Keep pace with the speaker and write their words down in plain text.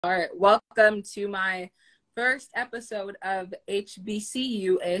Welcome to my first episode of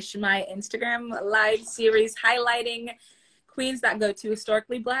HBCU-ish, my Instagram live series highlighting queens that go to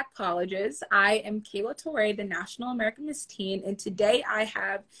historically Black colleges. I am Kayla Toure, the National American Miss Teen, and today I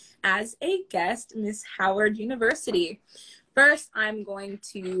have as a guest Miss Howard University. First, I'm going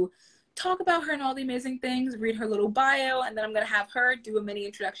to talk about her and all the amazing things, read her little bio, and then I'm going to have her do a mini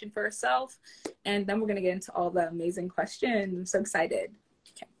introduction for herself, and then we're going to get into all the amazing questions. I'm so excited.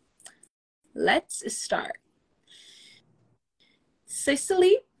 Okay, let's start.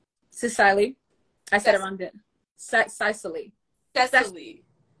 Cecily, I said it wrong, didn't Cecily.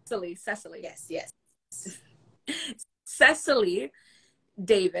 Cecily. Yes. Cecily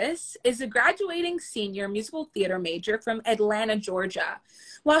Davis is a graduating senior musical theater major from Atlanta, Georgia.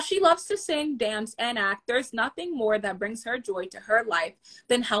 While she loves to sing, dance, and act, there's nothing more that brings her joy to her life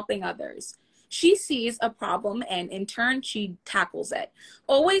than helping others. She sees a problem and in turn she tackles it.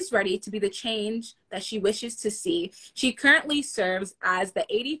 Always ready to be the change that she wishes to see, she currently serves as the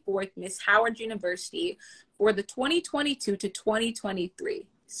 84th Miss Howard University for the 2022 to 2023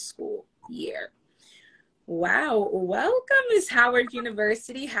 school year. Wow, welcome Miss Howard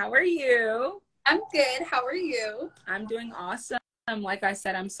University. How are you? I'm good. How are you? I'm doing awesome. Like I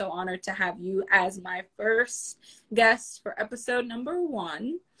said, I'm so honored to have you as my first guest for episode number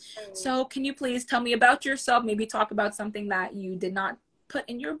 1. So can you please tell me about yourself? Maybe talk about something that you did not put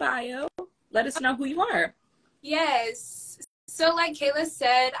in your bio. Let us know who you are. Yes. So like Kayla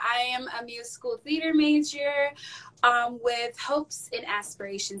said, I am a musical theater major with hopes and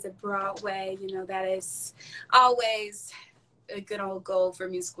aspirations of Broadway. You know, that is always a good old goal for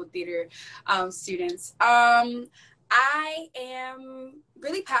musical theater students. I am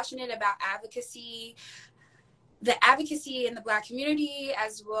really passionate about advocacy, the advocacy in the Black community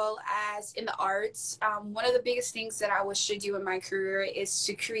as well as in the arts. One of the biggest things that I wish to do in my career is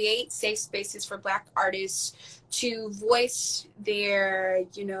to create safe spaces for Black artists to voice their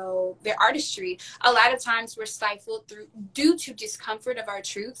artistry. A lot of times we're stifled due to discomfort of our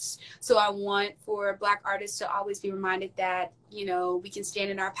truths. So I want for Black artists to always be reminded that, you know, we can stand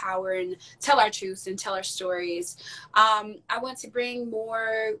in our power and tell our truths and tell our stories. I want to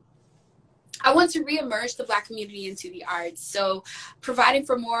reemerge the Black community into the arts. So providing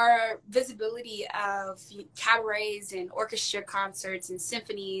for more visibility of cabarets and orchestra concerts and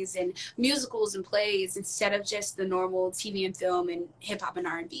symphonies and musicals and plays instead of just the normal TV and film and hip hop and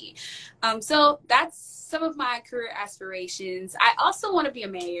R&B. So that's some of my career aspirations. I also want to be a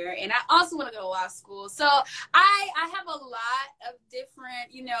mayor and I also want to go to law school. So I have a lot of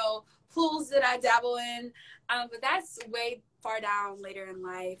different, pools that I dabble in, but that's way far down later in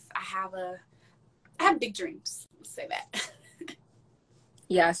life. I have big dreams. Let's say that.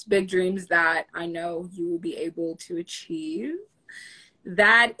 Yes, big dreams that I know you will be able to achieve.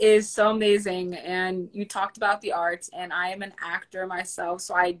 That is so amazing. And you talked about the arts, and I am an actor myself,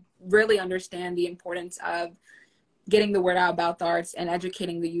 so I really understand the importance of getting the word out about the arts and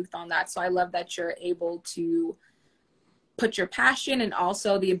educating the youth on that. So I love that you're able to put your passion and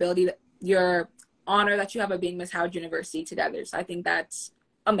also the ability, your honor that you have of being Miss Howard University together. So I think that's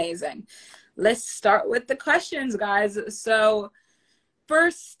amazing. Let's start with the questions, guys. So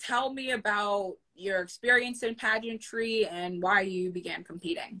first, tell me about your experience in pageantry and why you began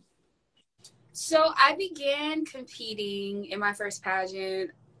competing. So I began competing in my first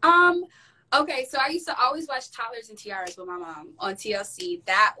pageant. Okay, so I used to always watch Toddlers and Tiaras with my mom on TLC.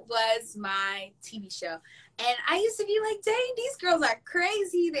 That was my TV show. And I used to be like, dang, these girls are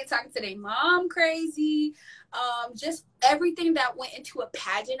crazy. They talking to their mom crazy. Just everything that went into a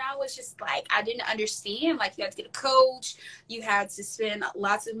pageant, I was just like, I didn't understand. Like, you had to get a coach. You had to spend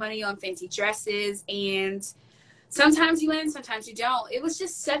lots of money on fancy dresses. And sometimes you win, sometimes you don't. It was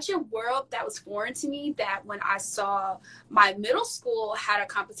just such a world that was foreign to me that when I saw my middle school had a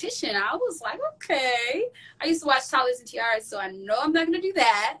competition, I was like, okay. I used to watch Toddlers and Tiaras, so I know I'm not going to do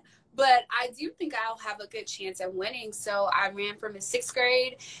that. But I do think I'll have a good chance at winning. So I ran from the 6th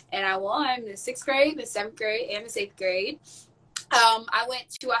grade, and I won the 6th grade, the 7th grade, and the 8th grade. I went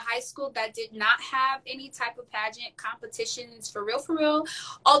to a high school that did not have any type of pageant competitions for real.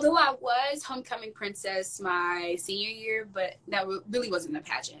 Although I was homecoming princess my senior year, but that really wasn't a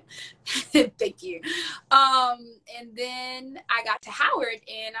pageant. Thank you. And then I got to Howard,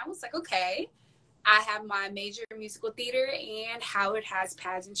 and I was like, okay, I have my major in musical theater and Howard has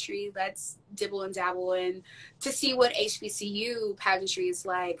pageantry. Let's dibble and dabble in to see what HBCU pageantry is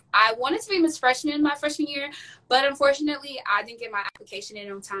like. I wanted to be Miss Freshman my freshman year, but unfortunately I didn't get my application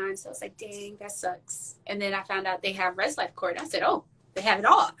in on time. So I was like, dang, that sucks. And then I found out they have Res Life Court. I said, oh, they have it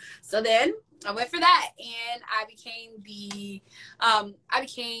all. So then I went for that, and I became the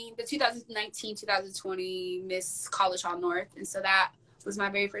 2019-2020 Miss College Hall North, and so that was my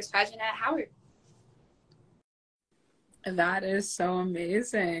very first pageant at Howard. That is so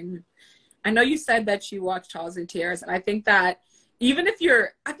amazing. I know you said that you watched Charles and Tears, and I think that even if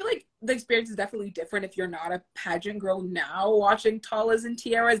I feel like the experience is definitely different if you're not a pageant girl now watching Talas and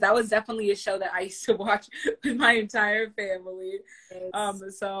Tiaras. That was definitely a show that I used to watch with my entire family.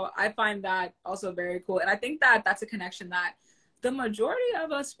 So I find that also very cool. And I think that that's a connection that the majority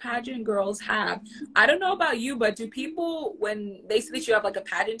of us pageant girls have. I don't know about you, but do people, when they see that you have like a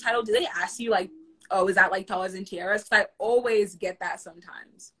pageant title, do they ask you like, oh, is that like Talas and Tiaras? Because I always get that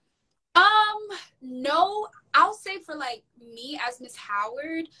sometimes. No, I'll say for like me as Miss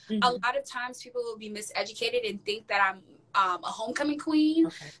Howard, a lot of times people will be miseducated and think that I'm a homecoming queen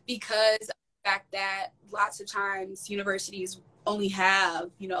because of the fact that lots of times universities only have,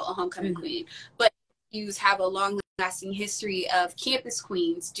 a homecoming queen. But you have a long lasting history of campus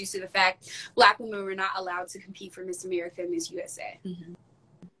queens due to the fact Black women were not allowed to compete for Miss America and Miss USA.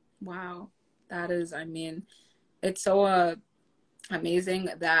 Wow. That is, I mean, it's so amazing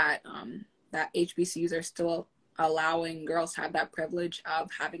that that HBCUs are still allowing girls to have that privilege of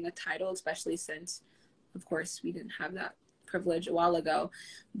having a title, especially since, of course, we didn't have that privilege a while ago.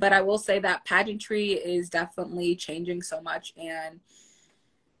 But I will say that pageantry is definitely changing so much, and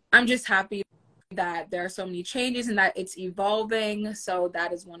I'm just happy that there are so many changes and that it's evolving. So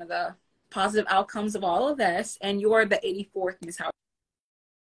that is one of the positive outcomes of all of this. And you're the 84th Miss Howard.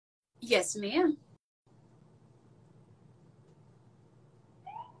 Yes, ma'am.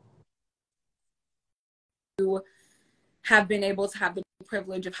 Have been able to have the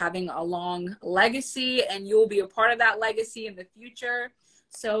privilege of having a long legacy, and you'll be a part of that legacy in the future.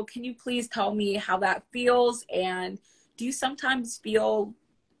 So can you please tell me how that feels, and do you sometimes feel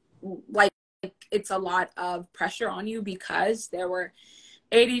like it's a lot of pressure on you because there were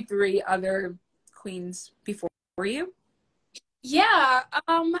 83 other queens before you? Yeah,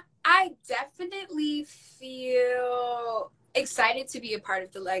 I definitely feel excited to be a part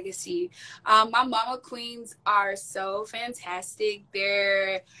of the legacy. My mama queens are so fantastic.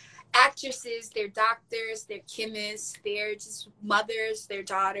 They're actresses, they're doctors, they're chemists, they're just mothers, they're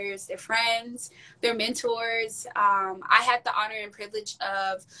daughters, they're friends, they're mentors. I had the honor and privilege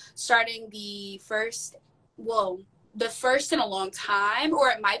of starting the first in a long time, or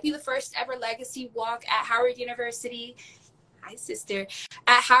it might be the first ever legacy walk at Howard University. Hi, sister.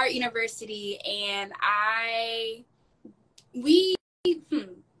 At Howard University, and I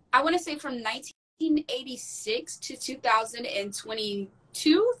want to say from 1986 to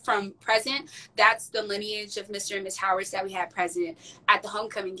 2022 from present, that's the lineage of Mr. and Miss Howards that we had present at the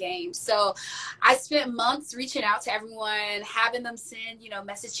homecoming game. So I spent months reaching out to everyone, having them send,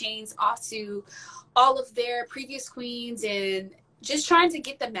 message chains off to all of their previous queens, and just trying to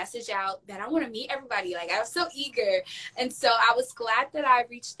get the message out that I want to meet everybody. Like, I was so eager. And so I was glad that I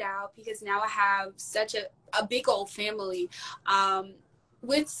reached out, because now I have such a big old family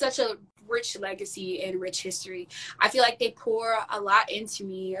with such a rich legacy and rich history. I feel like they pour a lot into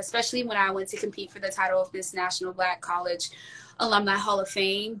me, especially when I went to compete for the title of Miss National Black College Alumni Hall of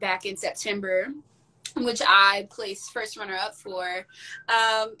Fame back in September, which I placed first runner up for.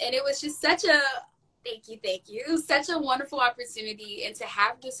 And it was just such a Thank you. It was such a wonderful opportunity, and to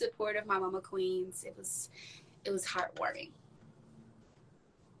have the support of my mama queens, it was heartwarming.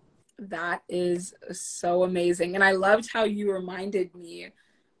 That is so amazing. And I loved how you reminded me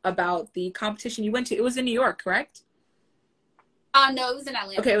about the competition you went to. It was in New York, correct? No, it was in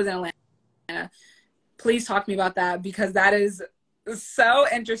Atlanta. Okay, it was in Atlanta. Please talk to me about that, because that is so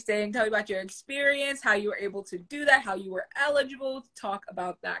interesting. Tell me about your experience, how you were able to do that, how you were eligible. Talk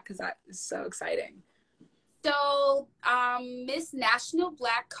about that, because that is so exciting. So, Miss National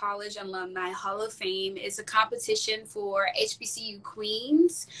Black College Alumni Hall of Fame is a competition for HBCU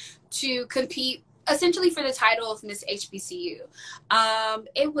queens to compete essentially for the title of Miss HBCU.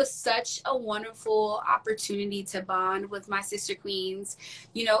 It was such a wonderful opportunity to bond with my sister queens.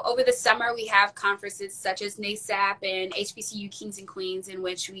 Over the summer, we have conferences such as NASAP and HBCU Kings and Queens, in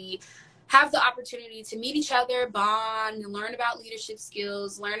which we have the opportunity to meet each other, bond, learn about leadership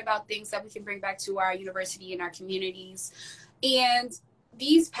skills, learn about things that we can bring back to our university and our communities. And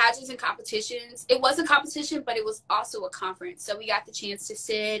these pageants and competitions, it was a competition, but it was also a conference. So we got the chance to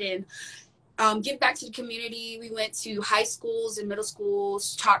sit and give back to the community. We went to high schools and middle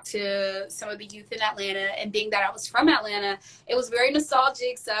schools, talked to some of the youth in Atlanta, and being that I was from Atlanta, it was very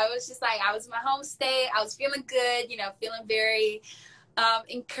nostalgic. So it was just like, I was in my home state. I was feeling good, feeling very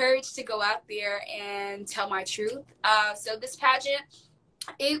encouraged to go out there and tell my truth. So this pageant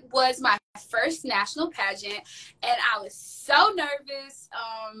It was my first national pageant, and I was so nervous.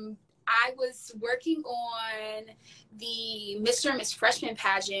 I was working on the Mr. and Miss Freshman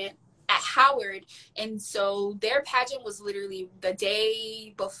pageant at Howard, and so their pageant was literally the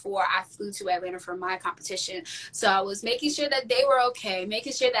day before I flew to Atlanta for my competition. So I was making sure that they were okay,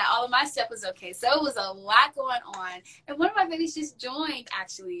 making sure that all of my stuff was okay. So it was a lot going on, and one of my babies just joined,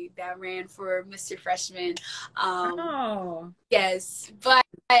 actually, that ran for Mr. Freshman. Oh. Yes, but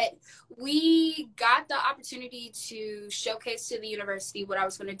we got the opportunity to showcase to the university what I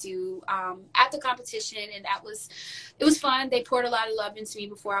was going to do at the competition, and it was fun. They poured a lot of love into me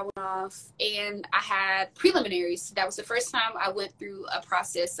before I went off, and I had preliminaries. That was the first time I went through a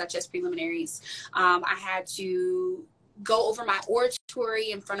process such as preliminaries. I had to go over my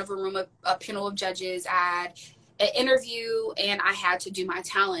oratory in front of a panel of judges. I had an interview, and I had to do my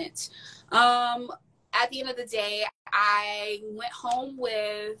talent. At the end of the day, I went home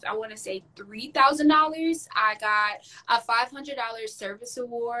with, I want to say, $3,000. I got a $500 service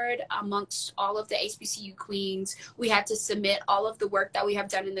award amongst all of the HBCU queens. We had to submit all of the work that we have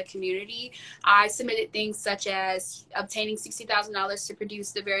done in the community. I submitted things such as obtaining $60,000 to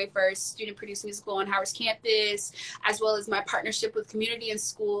produce the very first student-produced musical on Howard's campus, as well as my partnership with community and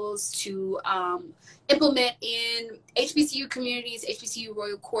schools to implement in HBCU communities, HBCU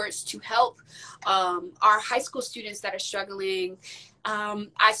Royal Courts, to help our high school students that are struggling.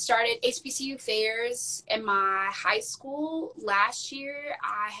 I started HBCU fairs in my high school last year.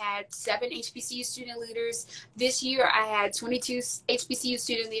 I had 7 HBCU student leaders. This year I had 22 HBCU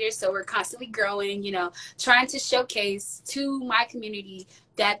student leaders. So we're constantly growing, trying to showcase to my community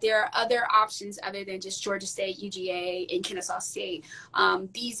that there are other options other than just Georgia State, UGA, and Kennesaw State.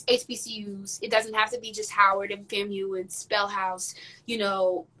 These HBCUs, it doesn't have to be just Howard and FAMU and Spellhouse.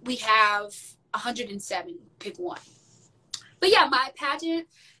 We have 107, pick one. But yeah, my pageant,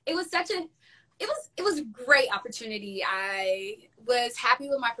 it was a great opportunity. I was happy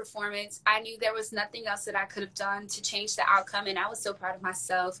with my performance. I knew there was nothing else that I could have done to change the outcome, and I was so proud of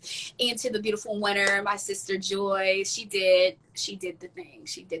myself. And to the beautiful winner, my sister Joy, she did the thing.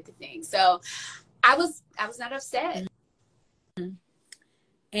 She did the thing. So I was not upset.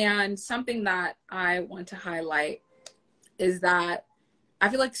 And something that I want to highlight is that I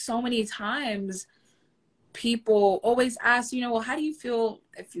feel like so many times people always ask, well, how do you feel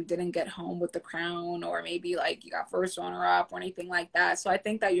if you didn't get home with the crown, or maybe like you got first runner up or anything like that? So I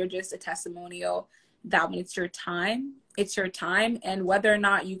think that you're just a testimonial that when it's your time, it's your time. And whether or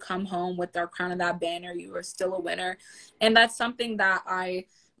not you come home with the crown of that banner, you are still a winner. And that's something that I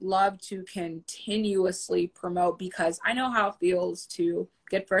love to continuously promote, because I know how it feels to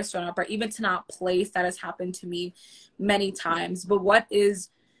get first runner up, or even to not place. That has happened to me many times. But what is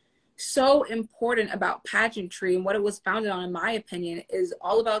so important about pageantry and what it was founded on, in my opinion, is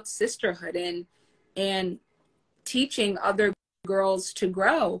all about sisterhood and teaching other girls to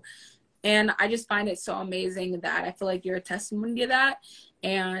grow. And I just find it so amazing that I feel like you're a testimony to that.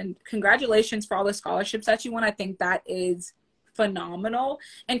 And congratulations for all the scholarships that you won. I think that is phenomenal.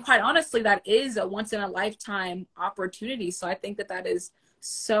 And quite honestly, that is a once in a lifetime opportunity. So I think that that is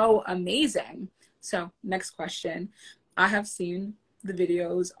so amazing. So next question. I have seen the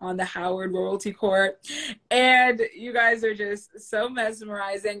videos on the Howard Royalty Court, and you guys are just so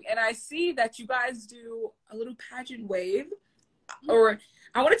mesmerizing. And I see that you guys do a little pageant wave, or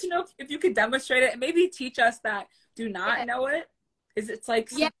I wanted to know if you could demonstrate it and maybe teach us that do not know it. Is it like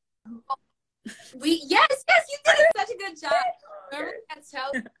yes, you did such a good job. Remember that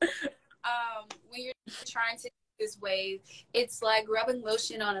tell when you're trying to do this wave, it's like rubbing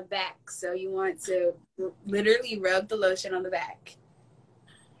lotion on a back. So you want to literally rub the lotion on the back.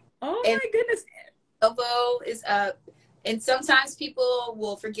 Oh my goodness. Elbow is up, and sometimes people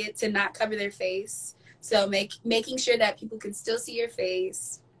will forget to not cover their face. So making sure that people can still see your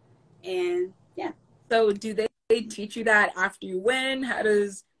face. And yeah. So do they teach you that after you win? How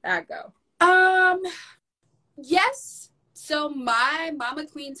does that go? Yes. So my mama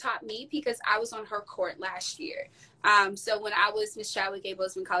queen taught me, because I was on her court last year. So when I was Miss Chadwick A.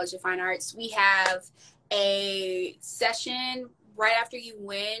 Bozeman College of Fine Arts, we have a session right after you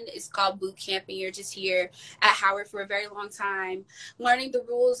win. It's called boot camp, and you're just here at Howard for a very long time, learning the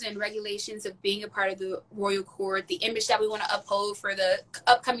rules and regulations of being a part of the Royal Court, the image that we want to uphold for the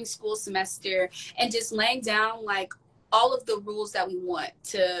upcoming school semester, and just laying down like all of the rules that we want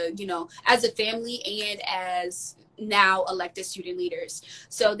to, as a family and as now elected student leaders.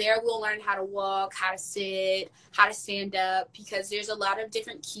 So there we'll learn how to walk, how to sit, how to stand up, because there's a lot of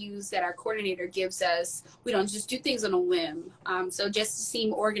different cues that our coordinator gives us. We don't just do things on a whim. So just to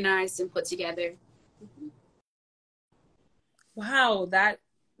seem organized and put together. Wow, that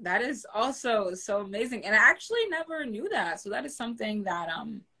is also so amazing. And I actually never knew that. So that is something that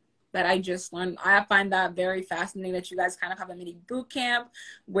that I just learned. I find that very fascinating that you guys kind of have a mini boot camp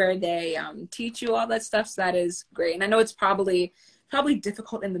where they teach you all that stuff. So that is great. And I know it's probably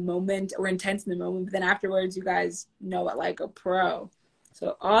difficult in the moment or intense in the moment, but then afterwards you guys know it like a pro.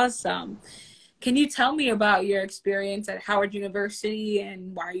 So awesome. Can you tell me about your experience at Howard University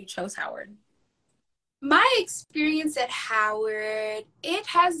and why you chose Howard? My experience at Howard, it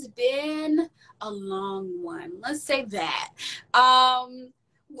has been a long one. Let's say that.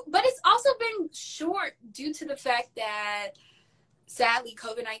 But it's also been short due to the fact that sadly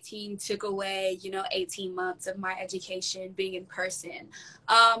COVID-19 took away, 18 months of my education being in person.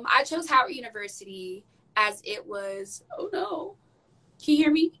 I chose Howard University as it was, oh no, can you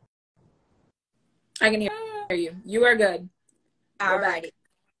hear me? I can hear you. You are good. All righty.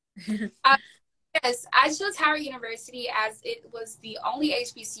 Yes, I chose Howard University as it was the only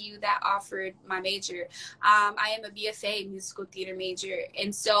HBCU that offered my major. I am a BFA musical theater major,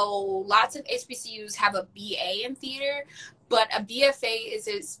 and so lots of HBCUs have a BA in theater, but a BFA is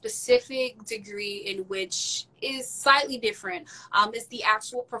a specific degree in which is slightly different. It's the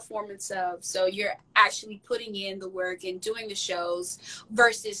actual performance of, so you're actually putting in the work and doing the shows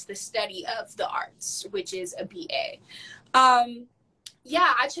versus the study of the arts, which is a BA.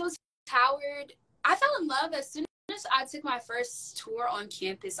 Yeah, I chose Howard. I fell in love as soon as I took my first tour on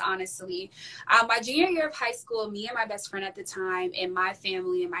campus, honestly. My junior year of high school, me and my best friend at the time, and my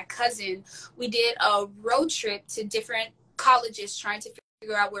family and my cousin, we did a road trip to different colleges trying to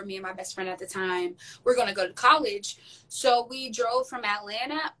figure out where me and my best friend at the time were going to go to college. So we drove from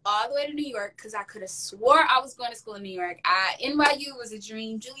Atlanta all the way to New York because I could have swore I was going to school in New York. NYU was a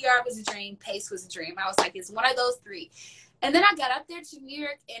dream. Juilliard was a dream. Pace was a dream. I was like, it's one of those three. And then I got up there to New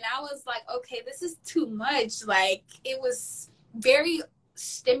York and I was like, okay, this is too much. Like, it was very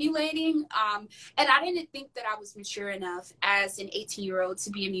stimulating. And I didn't think that I was mature enough as an 18-year-old to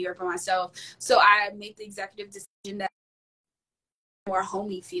be in New York by myself. So I made the executive decision that more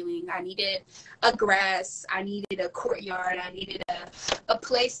homey feeling. I needed a grass. I needed a courtyard. I needed a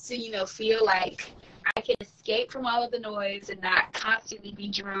place to, feel like I can escape from all of the noise and not constantly be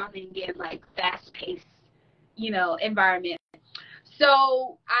drowning in like fast paced environment.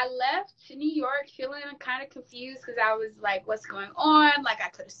 So I left New York feeling kind of confused because I was like, what's going on? Like, I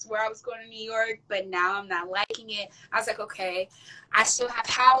could have swore I was going to New York, but now I'm not liking it. I was like, okay, I still have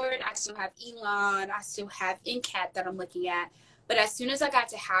Howard. I still have Elon. I still have NCAT that I'm looking at. But as soon as I got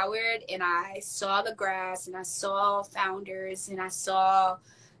to Howard and I saw the grass and I saw founders and I saw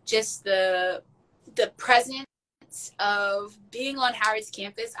just the presence of being on Howard's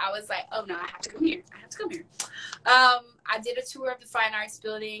campus, I was like, oh no, I have to come here. I have to come here. I did a tour of the Fine Arts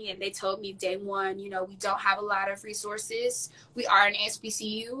Building and they told me day one, we don't have a lot of resources. We are an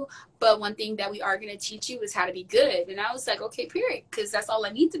HBCU, but one thing that we are going to teach you is how to be good. And I was like, okay, period, because that's all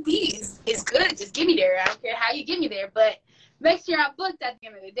I need to be is good. Just get me there. I don't care how you get me there, but make sure I'm booked at the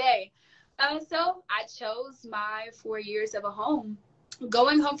end of the day. So I chose my 4 years of a home.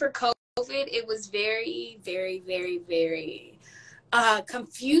 Going home for COVID, it was very, very, very, very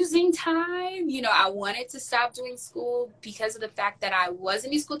confusing time. I wanted to stop doing school because of the fact that I was a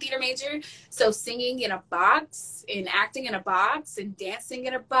musical theater major. So singing in a box and acting in a box and dancing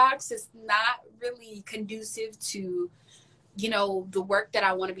in a box is not really conducive to, the work that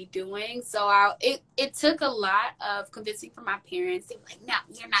I want to be doing. So it took a lot of convincing from my parents. They were like, no,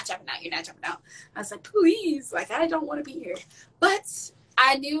 you're not jumping out. You're not jumping out. I was like, please, like, I don't want to be here. But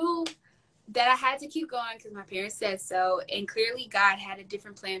I knew that I had to keep going because my parents said so. And clearly God had a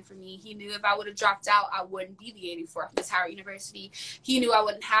different plan for me. He knew if I would have dropped out, I wouldn't be the 84th Miss Howard University. He knew I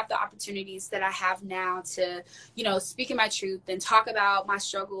wouldn't have the opportunities that I have now to, speak in my truth and talk about my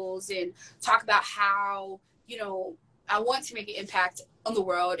struggles and talk about how, I want to make an impact on the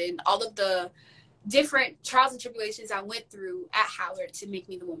world and all of the different trials and tribulations I went through at Howard to make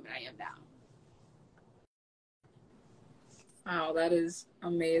me the woman I am now. Wow, that is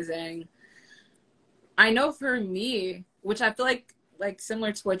amazing. I know for me, which I feel like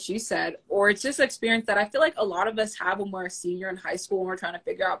similar to what you said, or it's just experience that I feel like a lot of us have when we're a senior in high school and we're trying to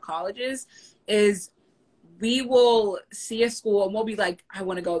figure out colleges, is we will see a school and we'll be like, I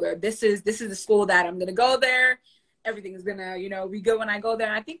want to go there. This is the school that I'm gonna go there. Everything is gonna, be good when I go there.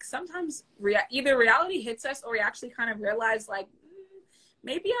 And I think sometimes either reality hits us or we actually kind of realize like,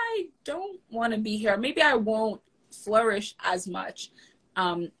 maybe I don't want to be here. Maybe I won't flourish as much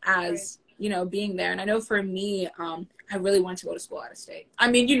as being there. And I know for me, I really wanted to go to school out of state. I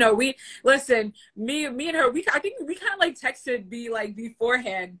mean, me and her, I think we kind of like texted like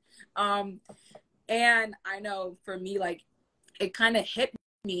beforehand. And I know for me, like, it kind of hit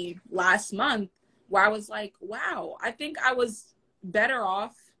me last month where I was like, wow, I think I was better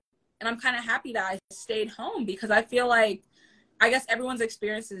off. And I'm kind of happy that I stayed home, because I feel like, I guess everyone's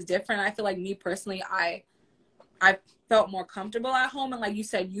experience is different. I feel like me personally, I felt more comfortable at home. And like you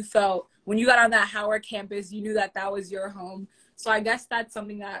said, you felt when you got on that Howard campus, you knew that that was your home. So I guess that's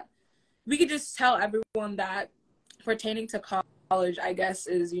something that we could just tell everyone, that pertaining to college, I guess,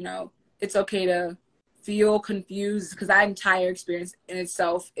 is, you know, it's okay to feel confused, because that entire experience in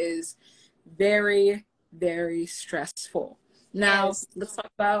itself is very, very stressful. Now, Yes. let's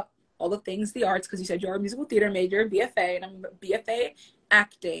talk about all the things, the arts, because you said you're a musical theater major, BFA, and I'm a BFA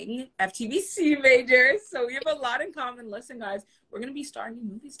acting, FTBC major. So we have a lot in common. Listen, guys, we're going to be starring in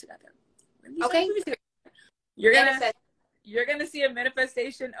movies together. We're gonna be starring in movies together. You're gonna see a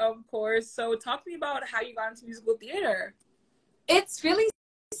manifestation, of course. So talk to me about how you got into musical theater. It's really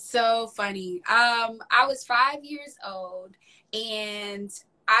so funny. I was 5 years old, and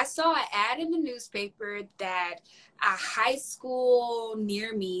I saw an ad in the newspaper that a high school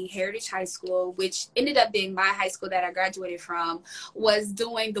near me, Heritage High School, which ended up being my high school that I graduated from, was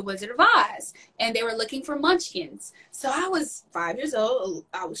doing The Wizard of Oz, and they were looking for munchkins. So I was 5 years old,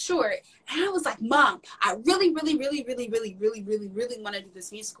 I was short, and I was like, Mom, I really, really, really, really, really, really, really, really want to do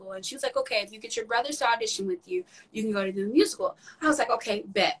this musical. And she was like, okay, if you get your brothers to audition with you, you can go to do the musical. I was like, okay,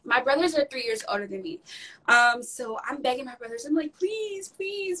 bet. My brothers are 3 years older than me. So I'm begging my brothers. I'm like, please,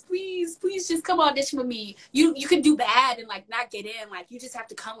 please, please, please just come audition with me. You can do bad and like not get in. Like, you just have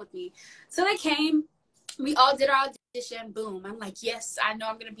to come with me. So they came. We all did our audition. Boom. I'm like, yes, I know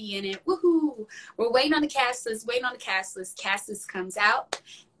I'm going to be in it. Woohoo. We're waiting on the cast list, Cast list comes out,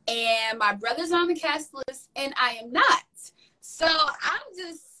 and my brother's on the cast list, and I am not. So I'm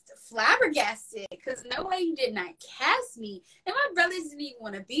just flabbergasted, because no way you did not cast me, and my brothers didn't even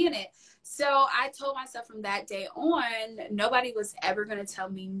want to be in it. So I told myself from that day on, nobody was ever going to tell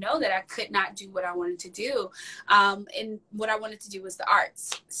me no, that I could not do what I wanted to do. And what I wanted to do was the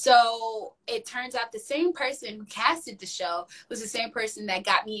arts. So it turns out the same person who casted the show was the same person that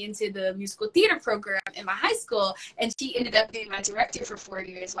got me into the musical theater program in my high school. And she ended up being my director for 4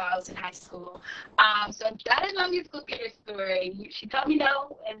 years while I was in high school. So that is my musical theater story. She told me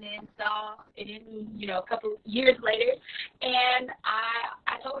no, and then saw it in, a couple years later. And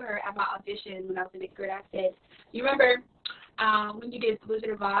I told her at my audition when I was in 8th grade, I said, you remember when you did The Wizard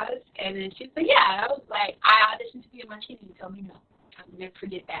of Oz? And then she said, yeah. I was like, I auditioned to be a munchkin, and you told me no. I'll never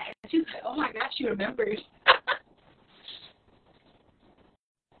forget that. And she was like, oh my gosh, she remembers.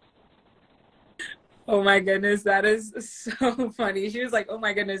 Oh my goodness, that is so funny. She was like, oh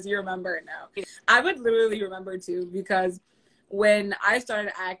my goodness, you remember it now. I would literally remember too, because when I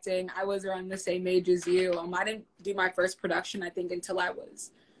started acting, I was around the same age as you. I didn't do my first production, I think, until I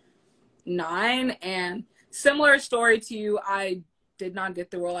was 9. And similar story to you, I did not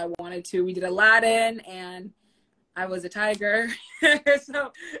get the role I wanted to. We did Aladdin, and I was a tiger.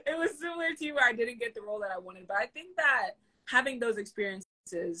 So it was similar to you, where I didn't get the role that I wanted. But I think that having those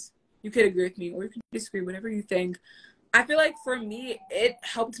experiences, you could agree with me or you could disagree, whatever you think. I feel like for me, it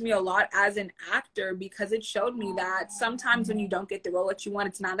helped me a lot as an actor, because it showed me that sometimes when you don't get the role that you want,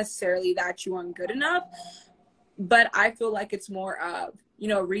 it's not necessarily that you aren't good enough, but I feel like it's more of,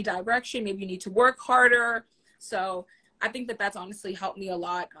 redirection. Maybe you need to work harder. So I think that that's honestly helped me a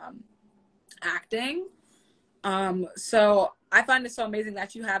lot acting. So I find it so amazing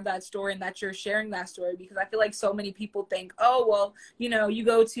that you have that story and that you're sharing that story, because I feel like so many people think, oh, well, you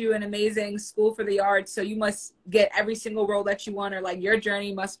go to an amazing school for the arts, so you must get every single role that you want, or like your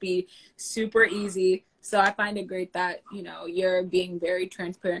journey must be super easy. So I find it great that, you're being very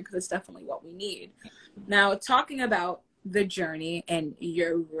transparent, because it's definitely what we need. Now, talking about the journey and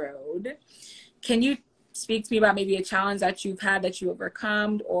your road, can you speak to me about maybe a challenge that you've had that you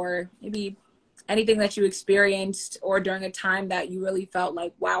overcome, or maybe anything that you experienced, or during a time that you really felt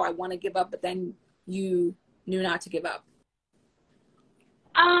like, wow, I want to give up, but then you knew not to give up?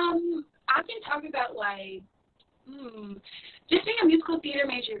 I can talk about just being a musical theater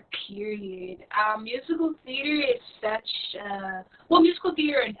major, period. Musical theater is musical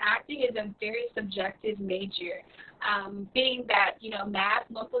theater and acting is a very subjective major. Being that, math,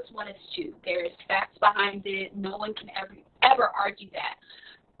 1 + 1 is 2. There's facts behind it. No one can ever argue that.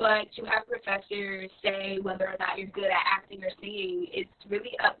 But to have professors say whether or not you're good at acting or singing, it's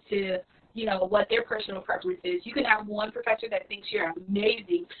really up to, what their personal preference is. You can have one professor that thinks you're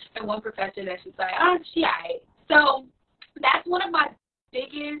amazing and one professor that's just like, oh, she aight. So that's one of my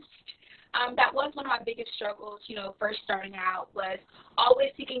biggest, that was one of my biggest struggles, first starting out, was always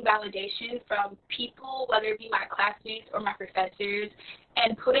seeking validation from people, whether it be my classmates or my professors,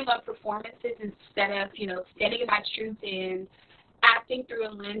 and putting on performances instead of, standing in my truth and acting through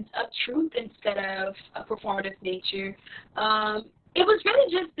a lens of truth instead of a performative nature. It was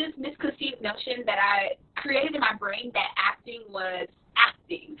really just this misconceived notion that I created in my brain that acting was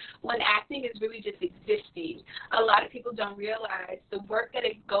acting, when acting is really just existing. A lot of people don't realize the work that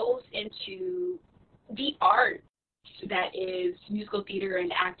it goes into the art that is musical theater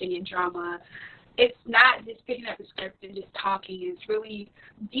and acting and drama. It's not just picking up a script and just talking. It's really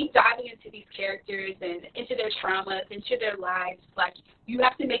deep diving into these characters and into their traumas, into their lives. Like, you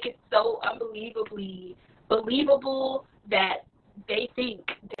have to make it so unbelievably believable that they think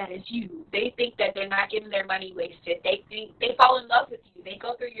that it's you. They think that they're not getting their money wasted. They think they fall in love with you. They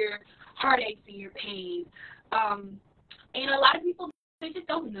go through your heartaches and your pain. And a lot of people, they just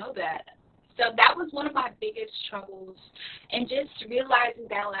don't know that. So that was one of my biggest struggles, and just realizing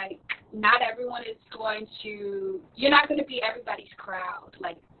that, like, not everyone is going to, you're not going to be everybody's crowd,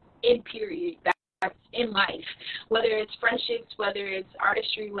 like, in period. That's in life, whether it's friendships, whether it's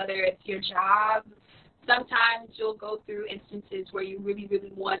artistry, whether it's your job. Sometimes you'll go through instances where you really,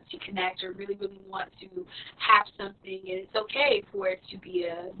 really want to connect or really, really want to have something, and it's okay for it to be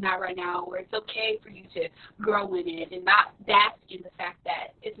a not right now, or it's okay for you to grow in it and not bask in the fact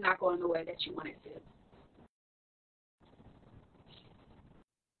that it's not going the way that you want it to.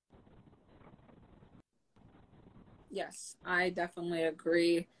 Yes, I definitely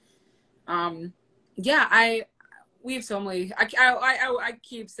agree. Yeah, we have so many. I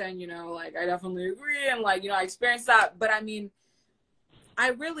keep saying, you know, like, I definitely agree, and, like, you know, I experienced that. But I mean, I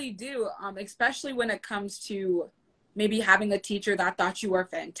really do. Especially when it comes to maybe having a teacher that thought you were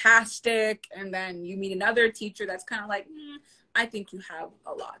fantastic, and then you meet another teacher that's kind of like, I think you have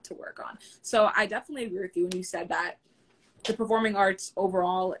a lot to work on. So I definitely agree with you when you said that the performing arts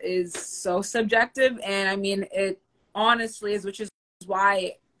overall is so subjective, and I mean, it honestly is, which is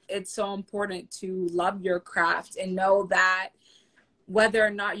why it's so important to love your craft and know that whether or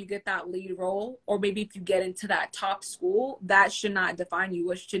not you get that lead role, or maybe if you get into that top school, that should not define you.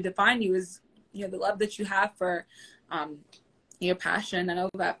 What should define you is, you know, the love that you have for your passion. I know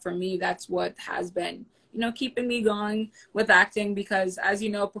that for me, that's what has been, you know, keeping me going with acting, because, as you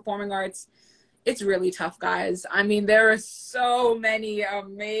know, performing arts, it's really tough, guys. I mean, there are so many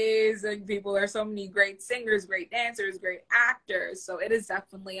amazing people. There are so many great singers, great dancers, great actors. So it is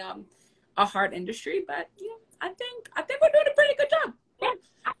definitely a hard industry, but, you know, I think we're doing a pretty good job. Yeah.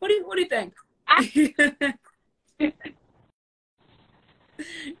 What do you think?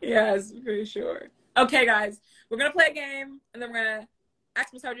 Yes, for sure. Okay, guys, we're gonna play a game, and then we're gonna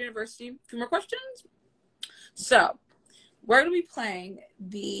ask Miss Howard University a few more questions. So we're gonna be playing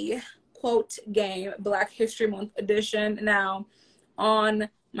the quote game, Black History Month edition. Now, on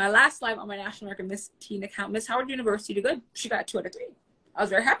my last live on my National American Miss Teen account, Miss Howard University did good. She got 2 out of 3. I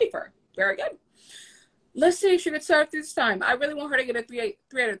was very happy for her. Very good. Let's see if she could start this time. I really want her to get a 3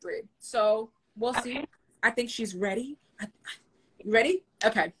 out of 3. So we'll see. I think she's ready. Ready?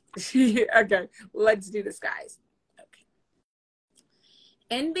 Okay. Okay. Let's do this, guys. Okay.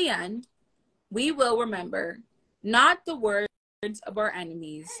 In the end, we will remember not the words of our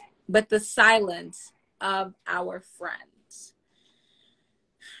enemies, but the silence of our friends.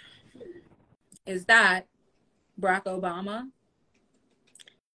 Is that Barack Obama?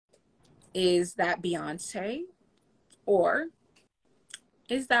 Is that Beyonce? Or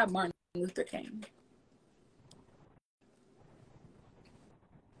is that Martin Luther King?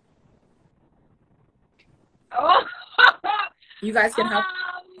 Oh. You guys can help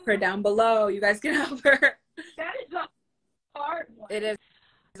her down below. You guys can help her. That is a hard one. It is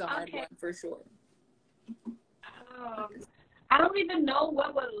a hard one, for sure. I don't even know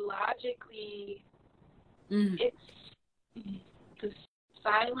what would logically. It's the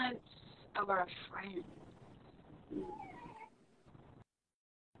silence of our friends.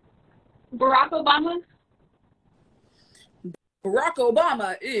 Barack Obama? Barack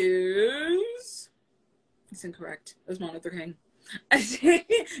Obama is... It's incorrect. It was Martin Luther King.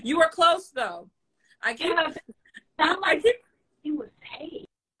 You were close, though. I keep... He was paid.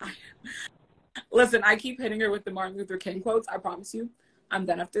 Listen, I keep hitting her with the Martin Luther King quotes. I promise you. I'm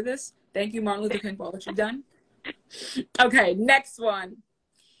done after this. Thank you, Martin Luther King, for all that you've done. Okay, next one.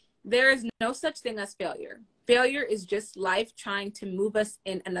 There is no such thing as failure. Failure is just life trying to move us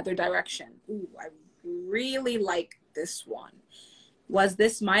in another direction. Ooh, I really like this one. Was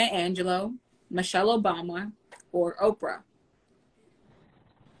this Maya Angelou, Michelle Obama, or Oprah?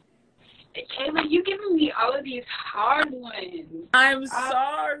 Kayla, you giving me all of these hard ones. I'm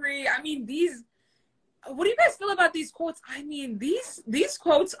sorry. I mean, what do you guys feel about these quotes? I mean, these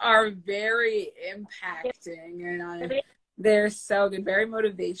quotes are very impacting, and they're so good, very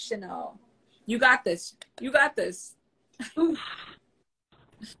motivational. You got this. You got this. Oof.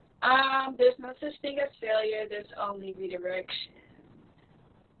 There's no such thing as failure. There's only redirection.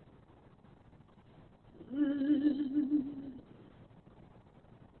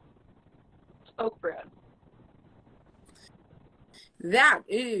 Oprah. That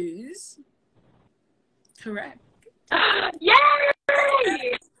is correct. Yay!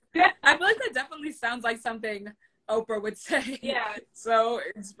 I feel like that definitely sounds like something Oprah would say. Yeah. So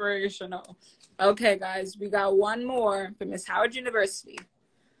inspirational. Okay, guys, we got one more from Miss Howard University.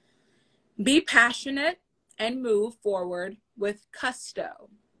 Be passionate and move forward with gusto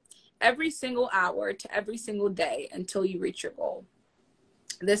every single hour to every single day until you reach your goal.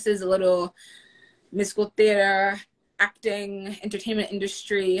 This is a little musical theater, acting, entertainment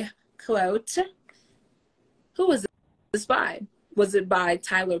industry quote. Who was this by? Was it by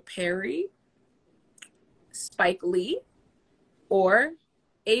Tyler Perry, Spike Lee, or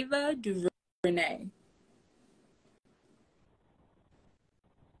Ava DuVernay?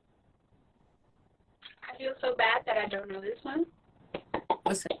 I feel so bad that I don't know this one.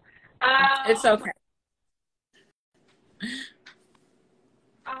 Listen, it's okay.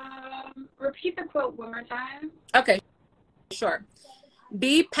 Repeat the quote one more time. Okay, sure.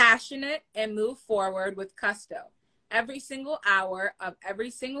 Be passionate and move forward with gusto every single hour of every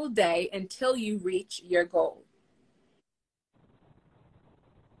single day until you reach your goal.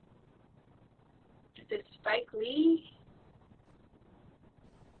 Is it Spike Lee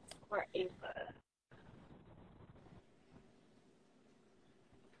or Ava?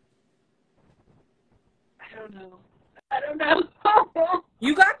 I don't know.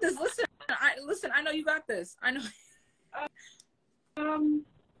 You got this. Listen, I know you got this. I know.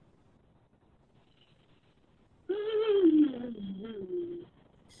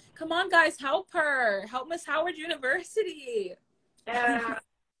 Come on, guys, help her. Help Miss Howard University. Ava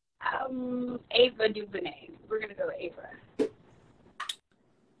DuVernay. We're gonna go with Ava.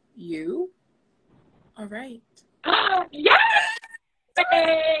 You? All right. Yes!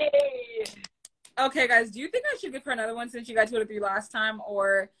 Hey! Okay, guys, do you think I should give her another one since you got 2 out of 3 last time,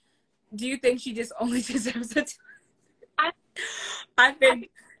 or do you think she just only deserves it? I think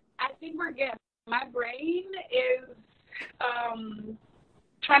we're good. My brain is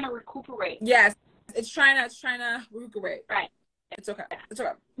trying to recuperate. Yes, it's trying to recuperate. Right. It's okay. It's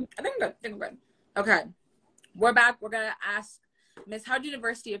okay. I think I'm good. Okay, we're back. We're gonna ask Miss Howard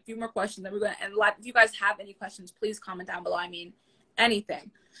University a few more questions, and if you guys have any questions, please comment down below. I mean,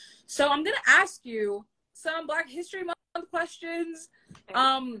 anything. So I'm gonna ask you some Black History Month questions.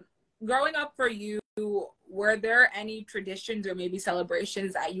 Okay. Growing up for you, were there any traditions or maybe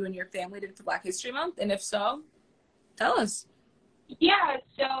celebrations that you and your family did for Black History Month? And if so, tell us. Yeah,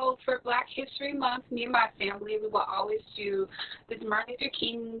 so for Black History Month, me and my family, we will always do this Martin Luther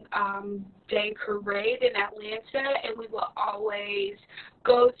King Day parade in Atlanta, and we will always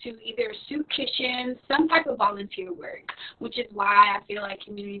go to either a soup kitchen, some type of volunteer work, which is why I feel like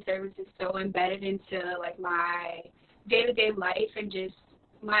community service is so embedded into like my day-to-day life and just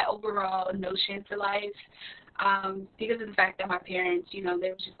my overall notion for life, because of the fact that my parents, they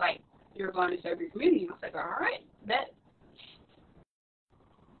were just like, you're going to serve your community. I was like, all right, bet.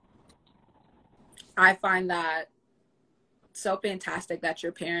 I find that so fantastic that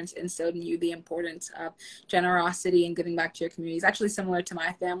your parents instilled in you the importance of generosity and giving back to your community. It's actually similar to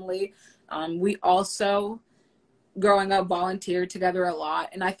my family. We also, growing up, volunteered together a lot.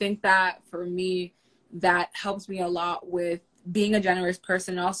 And I think that for me, that helps me a lot with being a generous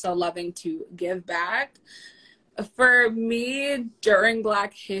person and also loving to give back. For me, during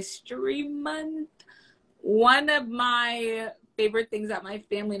Black History Month, one of my favorite things that my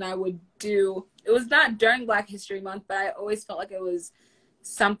family and I would do, it was not during Black History Month, but I always felt like it was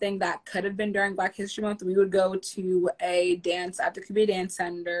something that could have been during Black History Month. We would go to a dance at the Community Dance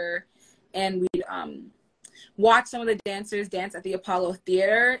Center, and we'd watch some of the dancers dance at the Apollo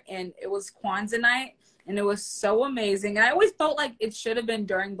Theater, and it was Kwanzaa night, and it was so amazing. And I always felt like it should have been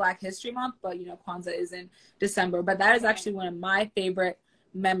during Black History Month, but Kwanzaa is in December. But that is actually one of my favorite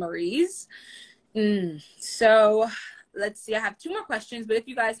memories. So let's see, I have 2 more questions, but if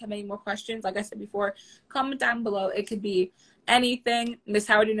you guys have any more questions, like I said before, comment down below. It could be anything. Miss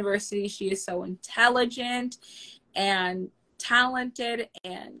Howard University, she is so intelligent and talented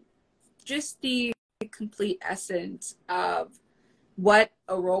and just the complete essence of what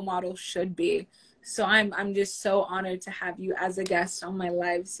a role model should be. So I'm just so honored to have you as a guest on my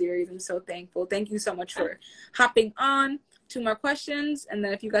live series. I'm so thankful. Thank you so much for hopping on. 2 more questions, and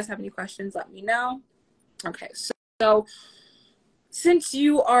then if you guys have any questions, let me know. Okay, so since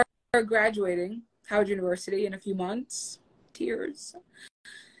you are graduating Howard University in a few months, tears,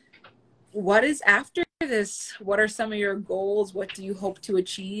 what is after this. What are some of your goals? What do you hope to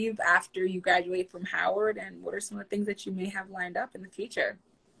achieve after you graduate from Howard? And what are some of the things that you may have lined up in the future?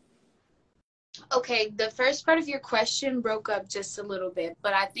 Okay, the first part of your question broke up just a little bit,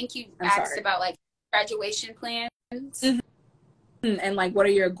 but I think you I'm asked sorry. about like graduation plans. Mhm. And like, what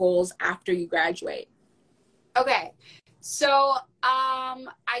are your goals after you graduate? Okay. So,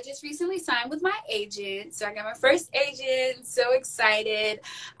 I just recently signed with my agent. So I got my first agent. So excited.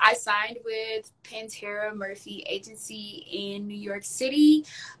 I signed with Pantera Murphy Agency in New York City.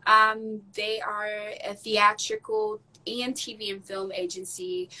 They are a theatrical and TV and film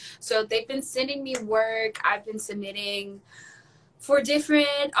agency. So they've been sending me work. I've been submitting for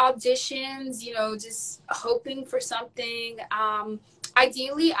different auditions, you know, just hoping for something.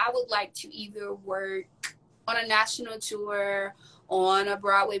 Ideally, I would like to either work on a national tour, on a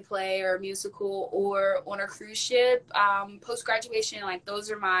Broadway play or musical, or on a cruise ship. Post graduation, like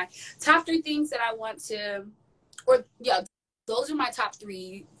those are my top three things that I want to, or yeah, those are my top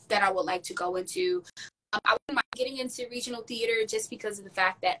three that I would like to go into. I wouldn't mind getting into regional theater just because of the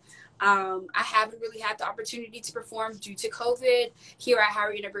fact that I haven't really had the opportunity to perform due to COVID. Here at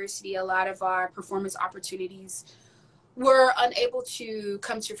Howard University, a lot of our performance opportunities were unable to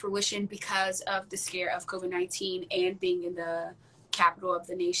come to fruition because of the scare of COVID-19 and being in the capital of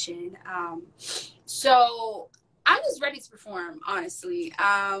the nation. So I'm just ready to perform, honestly.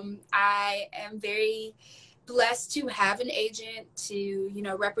 I am very blessed to have an agent to, you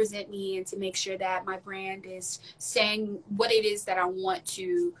know, represent me and to make sure that my brand is saying what it is that I want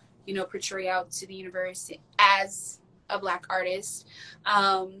to, you know, portray out to the universe as a Black artist.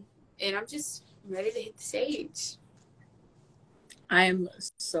 And I'm just ready to hit the stage. I am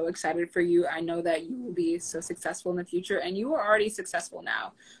so excited for you. I know that you will be so successful in the future, and you are already successful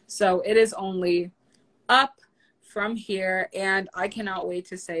now. So it is only up from here, and I cannot wait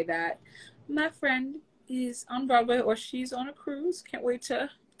to say that my friend is on Broadway or she's on a cruise. Can't wait to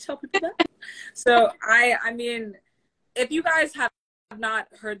tell people that. So I mean, if you guys have not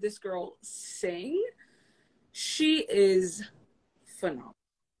heard this girl sing, she is phenomenal.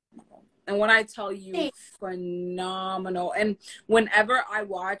 And when I tell you phenomenal, and whenever I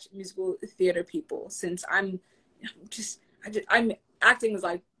watch musical theater people, since I'm acting is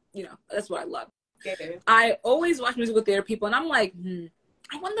like, you know, that's what I love. I always watch musical theater people and I'm like,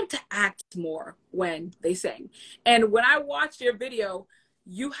 I want them to act more when they sing. And when I watched your video,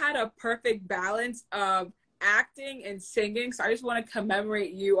 you had a perfect balance of acting and singing. So I just want to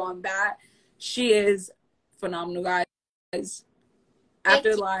commemorate you on that. She is phenomenal, guys.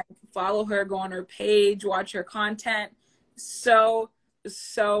 After, like, follow her, go on her page, watch her content. So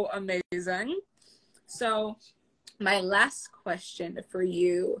amazing. So my last question for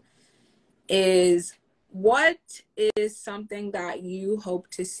you is, what is something that you hope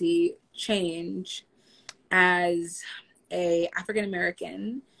to see change as a African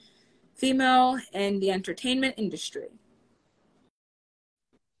American female in the entertainment industry?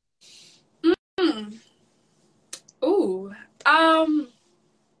 Ooh.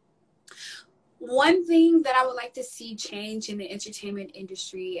 One thing that I would like to see change in the entertainment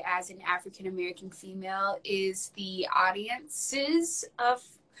industry as an African American female is the audiences of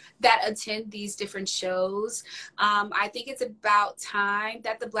that attend these different shows. I think it's about time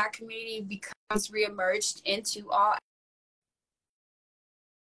that the Black community becomes reemerged into all.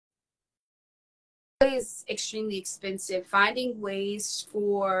 It is extremely expensive. Finding ways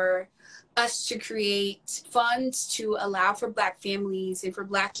for us to create funds to allow for Black families and for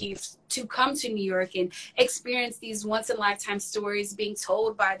Black youth to come to New York and experience these once in a lifetime stories being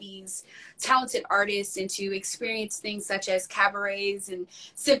told by these talented artists, and to experience things such as cabarets and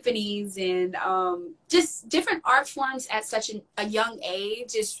symphonies and just different art forms at such a young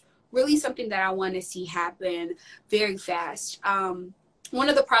age is really something that I want to see happen very fast. One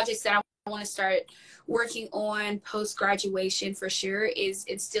of the projects that I want to start working on post-graduation for sure is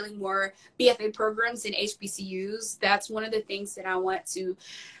instilling more BFA programs in HBCUs. That's one of the things that I want to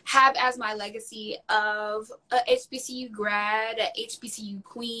have as my legacy of a HBCU grad, a HBCU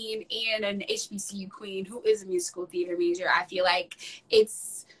queen, and an HBCU queen who is a musical theater major. I feel like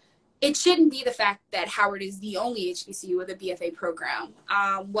it shouldn't be the fact that Howard is the only HBCU with a BFA program.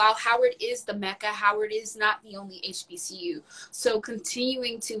 While Howard is the Mecca, Howard is not the only HBCU. So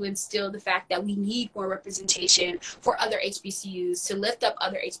continuing to instill the fact that we need more representation for other HBCUs, to lift up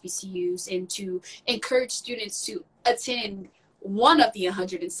other HBCUs, and to encourage students to attend one of the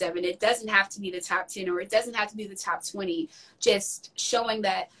 107. It doesn't have to be the top 10, or it doesn't have to be the top 20. Just showing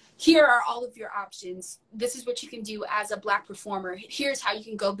that here are all of your options. This is what you can do as a Black performer. Here's how you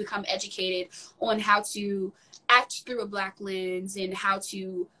can go become educated on how to act through a Black lens and how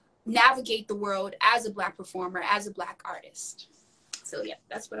to navigate the world as a Black performer, as a Black artist. So yeah,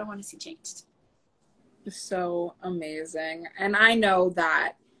 that's what I want to see changed. So amazing. And I know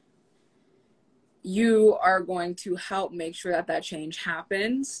that you are going to help make sure that that change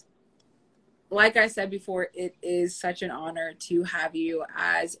happens. Like I said before, it is such an honor to have you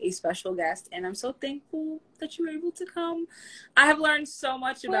as a special guest, and I'm so thankful that you were able to come. I have learned so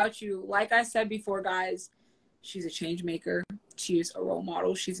much about you. Like I said before, guys, she's a change maker. She is a role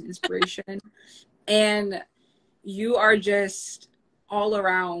model. She's an inspiration. And you are just all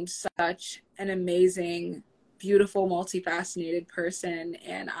around such an amazing, beautiful, multifaceted person,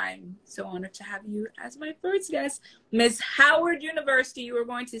 and I'm so honored to have you as my first guest. Miss Howard University, you are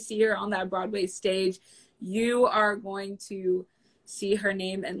going to see her on that Broadway stage. You are going to see her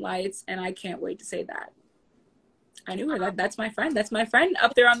name in lights, and I can't wait to say that. I knew her. That's my friend. That's my friend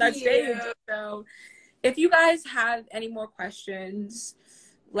up there on that stage. So if you guys have any more questions,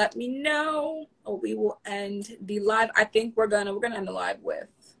 let me know, or we will end the live. I think we're gonna end the live with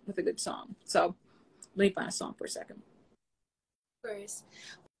a good song. So let me find a song for a second. Of course.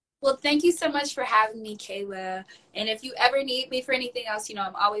 Well, thank you so much for having me, Kayla. And if you ever need me for anything else, you know,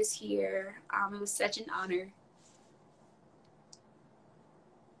 I'm always here. It was such an honor.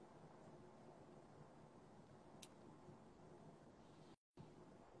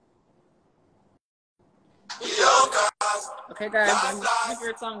 Okay, guys, I'm my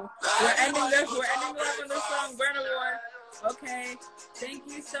favorite song. We're ending live on this song, Burner War. Okay, thank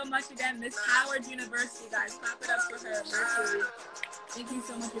you so much again, Miss Howard University, guys. Clap it up for her. Virtually. Thank you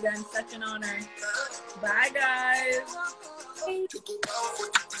so much again. Such an honor. Bye, guys. Bye.